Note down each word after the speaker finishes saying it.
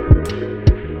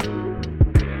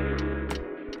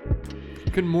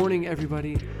Good morning,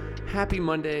 everybody. Happy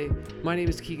Monday. My name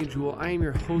is Keegan Jewell. I am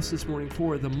your host this morning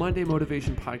for the Monday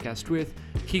Motivation Podcast with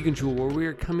Keegan Jewell, where we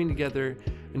are coming together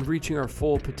and reaching our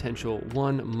full potential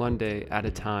one Monday at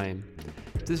a time.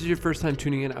 If this is your first time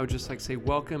tuning in, I would just like to say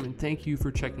welcome and thank you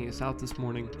for checking us out this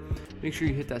morning. Make sure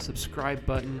you hit that subscribe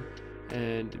button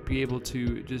and be able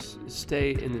to just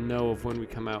stay in the know of when we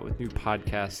come out with new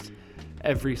podcasts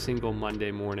every single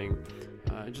Monday morning.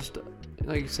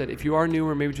 Like I said, if you are new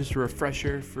or maybe just a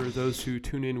refresher for those who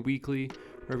tune in weekly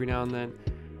or every now and then,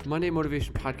 Monday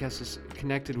Motivation Podcast is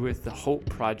connected with the Hope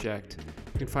Project.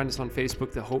 You can find us on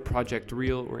Facebook, the Hope Project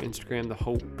Reel, or Instagram, the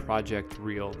Hope Project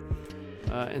Reel.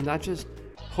 And not just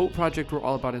Hope Project, we're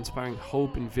all about inspiring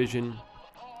hope and vision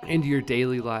into your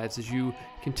daily lives as you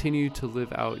continue to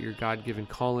live out your God-given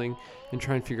calling and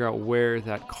try and figure out where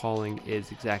that calling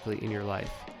is exactly in your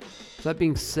life. So that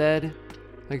being said,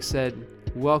 like I said,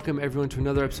 welcome everyone to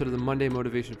another episode of the Monday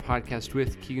Motivation Podcast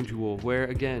with Keegan Jewell, where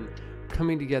again,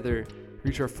 coming together,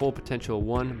 reach our full potential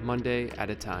one Monday at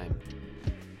a time.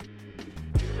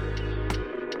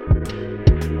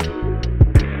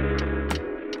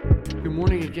 Good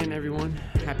morning again, everyone.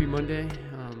 Happy Monday.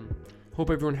 Hope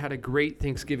everyone had a great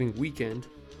Thanksgiving weekend.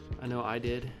 I know I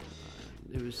did.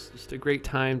 It was just a great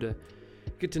time to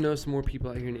get to know some more people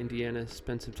out here in Indiana,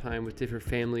 spend some time with different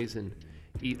families, and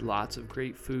eat lots of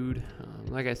great food.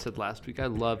 Like I said last week, I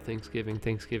love Thanksgiving.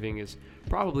 Thanksgiving is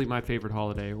probably my favorite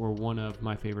holiday, or one of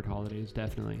my favorite holidays,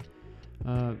 definitely.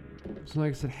 So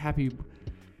like I said, happy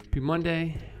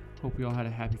Monday. Hope you all had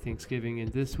a happy Thanksgiving.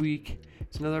 And this week,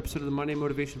 it's another episode of the Monday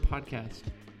Motivation Podcast.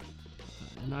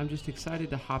 And I'm just excited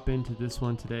to hop into this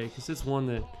one today, because it's one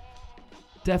that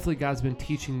definitely God's been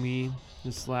teaching me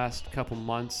this last couple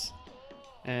months.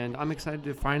 And I'm excited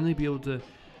to finally be able to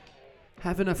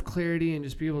have enough clarity and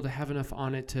just be able to have enough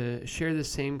on it to share the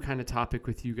same kind of topic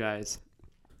with you guys.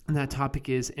 And that topic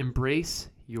is embrace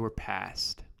your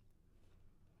past.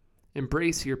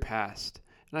 Embrace your past.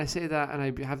 And I say that, and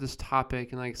I have this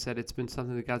topic, and like I said, it's been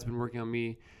something that God's been working on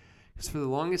me. Because for the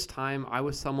longest time, I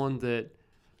was someone that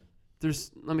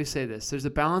there's a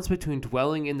balance between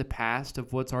dwelling in the past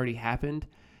of what's already happened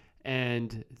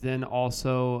and then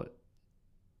also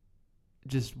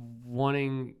just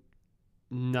wanting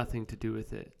nothing to do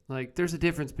with it. Like, there's a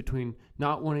difference between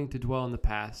not wanting to dwell in the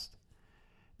past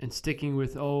and sticking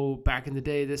with, back in the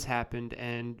day this happened,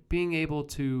 and being able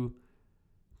to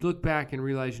look back and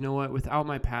realize, you know what, without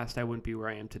my past, I wouldn't be where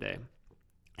I am today.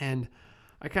 And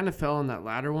I kind of fell on that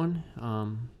latter one.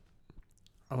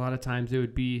 A lot of times it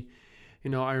would be,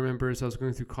 I remember as I was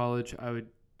going through college, I would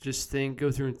just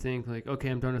go through and think like, okay,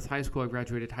 I'm done with high school. I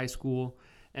graduated high school,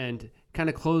 and kind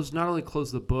of not only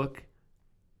close the book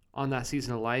on that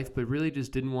season of life, but really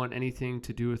just didn't want anything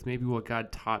to do with maybe what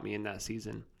God taught me in that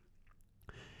season.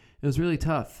 It was really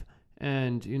tough.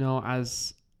 And,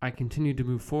 as I continued to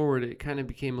move forward, it kind of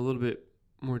became a little bit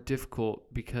more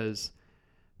difficult, because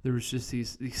there was just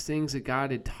these things that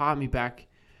God had taught me back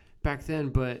then,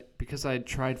 but because I had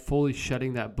tried fully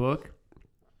shutting that book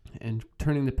and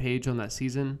turning the page on that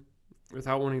season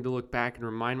without wanting to look back and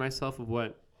remind myself of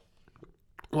what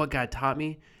God taught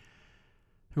me,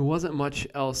 there wasn't much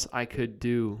else I could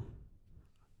do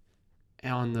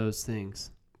on those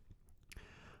things.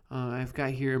 I've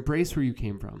got here, embrace where you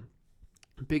came from.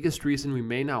 The biggest reason we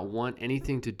may not want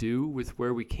anything to do with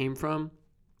where we came from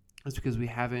is because we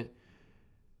haven't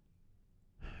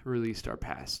released our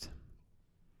past.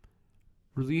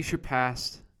 Release your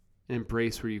past and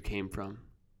embrace where you came from.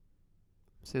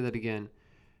 Say that again.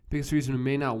 Biggest reason we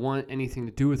may not want anything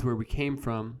to do with where we came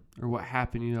from or what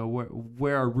happened,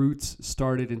 where our roots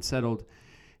started and settled,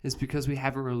 is because we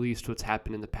haven't released what's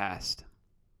happened in the past.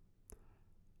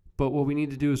 But what we need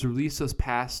to do is release those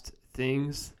past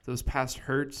things, those past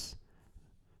hurts,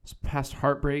 those past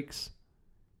heartbreaks,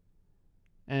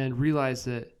 and realize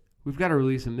that we've got to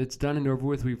release them. It's done and over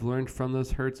with. We've learned from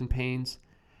those hurts and pains,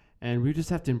 and we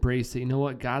just have to embrace it.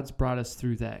 God's brought us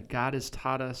through that. God has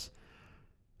taught us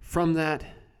from that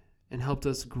and helped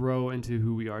us grow into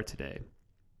who we are today.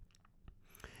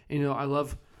 And, I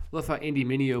love how Andy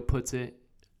Mineo puts it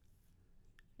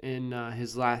in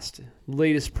his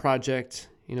latest project,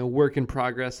 work in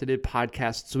progress. I did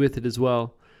podcasts with it as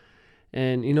well.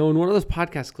 And, in one of those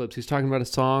podcast clips, he's talking about a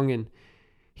song, and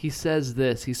he says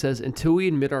this. He says, until we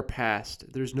admit our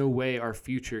past, there's no way our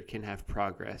future can have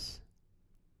progress.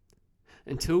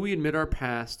 Until we admit our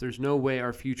past, there's no way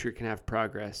our future can have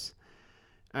progress.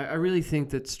 I really think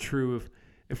that's true.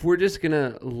 If we're just going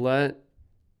to let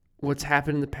what's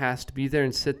happened in the past be there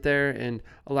and sit there and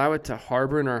allow it to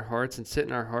harbor in our hearts and sit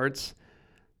in our hearts,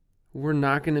 we're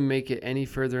not going to make it any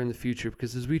further in the future,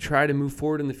 because as we try to move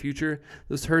forward in the future,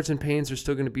 those hurts and pains are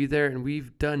still going to be there, and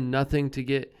we've done nothing to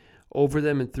get over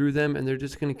them and through them, and they're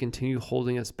just going to continue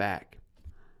holding us back.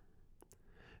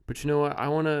 But you know what? I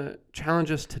want to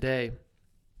challenge us today.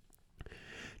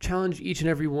 Challenge each and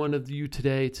every one of you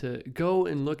today to go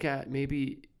and look at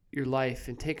maybe your life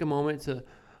and take a moment to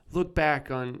look back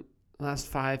on the last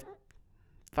 5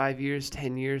 years,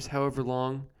 10 years, however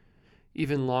long,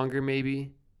 even longer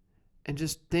maybe, and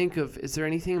just think of, is there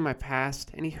anything in my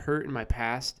past, any hurt in my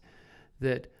past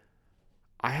that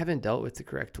I haven't dealt with the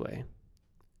correct way?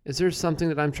 Is there something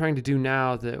that I'm trying to do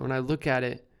now that when I look at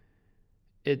it,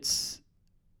 it's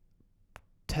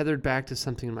tethered back to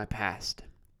something in my past?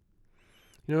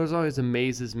 You know, it always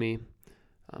amazes me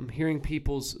hearing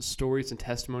people's stories and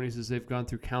testimonies as they've gone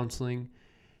through counseling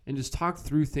and just talk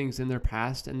through things in their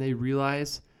past, and they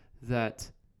realize that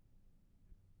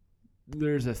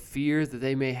there's a fear that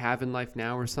they may have in life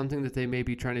now, or something that they may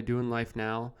be trying to do in life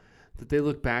now, that they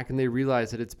look back and they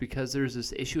realize that it's because there's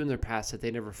this issue in their past that they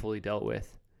never fully dealt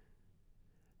with.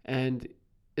 And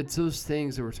it's those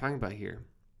things that we're talking about here.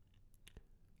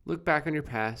 Look back on your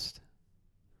past.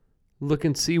 Look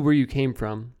and see where you came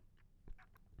from.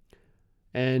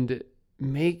 And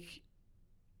make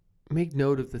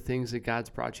note of the things that God's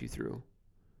brought you through.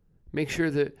 Make sure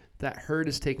that that hurt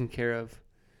is taken care of.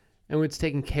 And when it's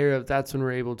taken care of, that's when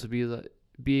we're able to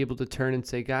be able to turn and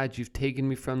say, God, you've taken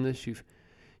me from this.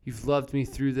 You've loved me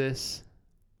through this.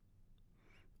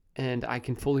 And I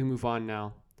can fully move on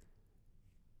now.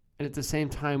 And at the same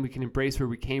time, we can embrace where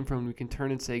we came from. We can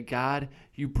turn and say, God,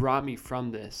 you brought me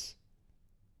from this.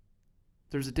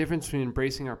 There's a difference between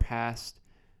embracing our past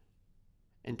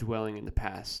and dwelling in the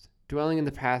past. Dwelling in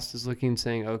the past is looking and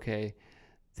saying, okay,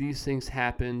 these things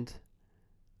happened.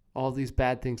 All these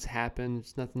bad things happened.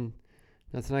 There's nothing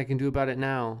I can do about it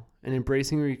now. And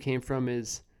embracing where you came from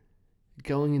is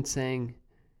going and saying,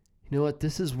 you know what,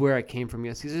 this is where I came from.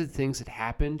 Yes, these are the things that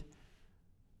happened,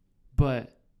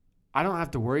 but I don't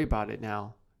have to worry about it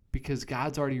now because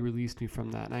God's already released me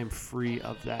from that, and I am free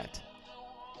of that.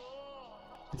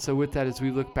 And so with that, as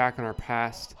we look back on our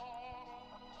past,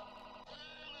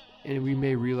 and we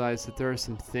may realize that there are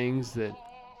some things that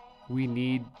we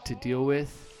need to deal with,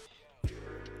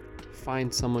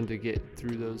 find someone to get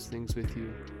through those things with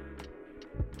you.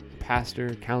 A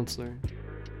pastor, counselor,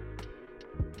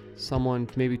 someone,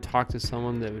 maybe talk to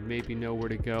someone that would maybe know where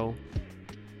to go.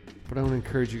 But I want to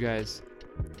encourage you guys,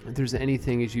 if there's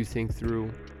anything as you think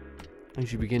through,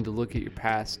 as you begin to look at your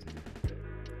past,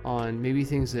 on maybe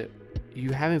things that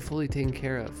you haven't fully taken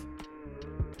care of,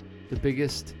 the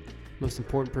biggest, most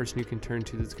important person you can turn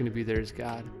to that's going to be there is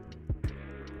God.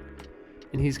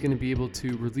 And he's going to be able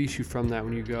to release you from that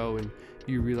when you go and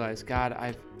you realize, God,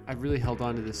 I've really held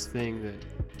on to this thing that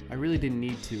I really didn't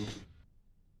need to.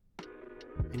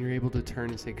 And you're able to turn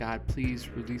and say, God, please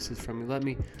release this from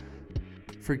me.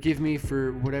 Forgive me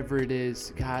for whatever it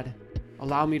is. God,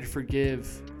 allow me to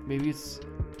forgive. Maybe it's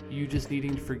you just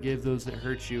needing to forgive those that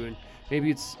hurt you. And maybe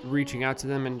it's reaching out to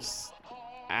them and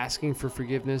asking for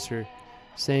forgiveness or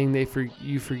saying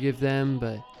you forgive them.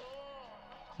 But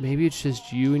maybe it's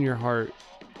just you in your heart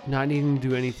not needing to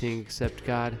do anything except,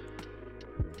 God,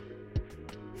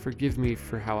 forgive me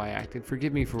for how I acted.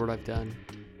 Forgive me for what I've done.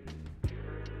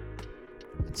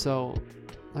 And so,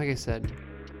 like I said,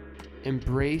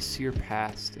 embrace your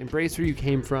past. Embrace where you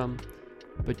came from,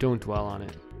 but don't dwell on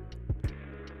it.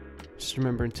 Just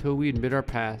remember, until we admit our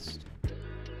past,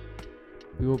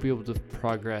 we won't be able to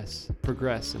progress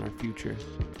in our future.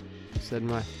 Said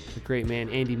the great man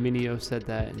Andy Mineo said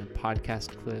that in a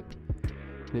podcast clip,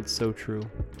 and it's so true.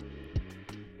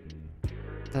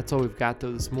 That's all we've got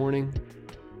though this morning.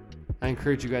 I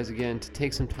encourage you guys again to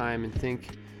take some time and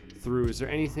think through, is there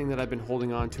anything that I've been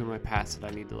holding on to in my past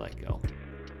that I need to let go?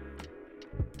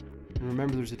 And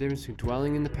remember, there's a difference between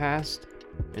dwelling in the past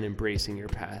and embracing your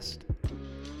past.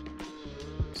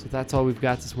 So that's all we've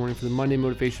got this morning for the Monday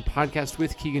Motivation Podcast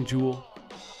with Keegan Jewell,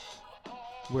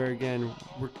 where again,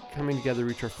 we're coming together to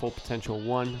reach our full potential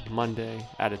one Monday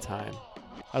at a time.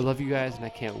 I love you guys, and I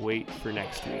can't wait for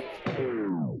next week.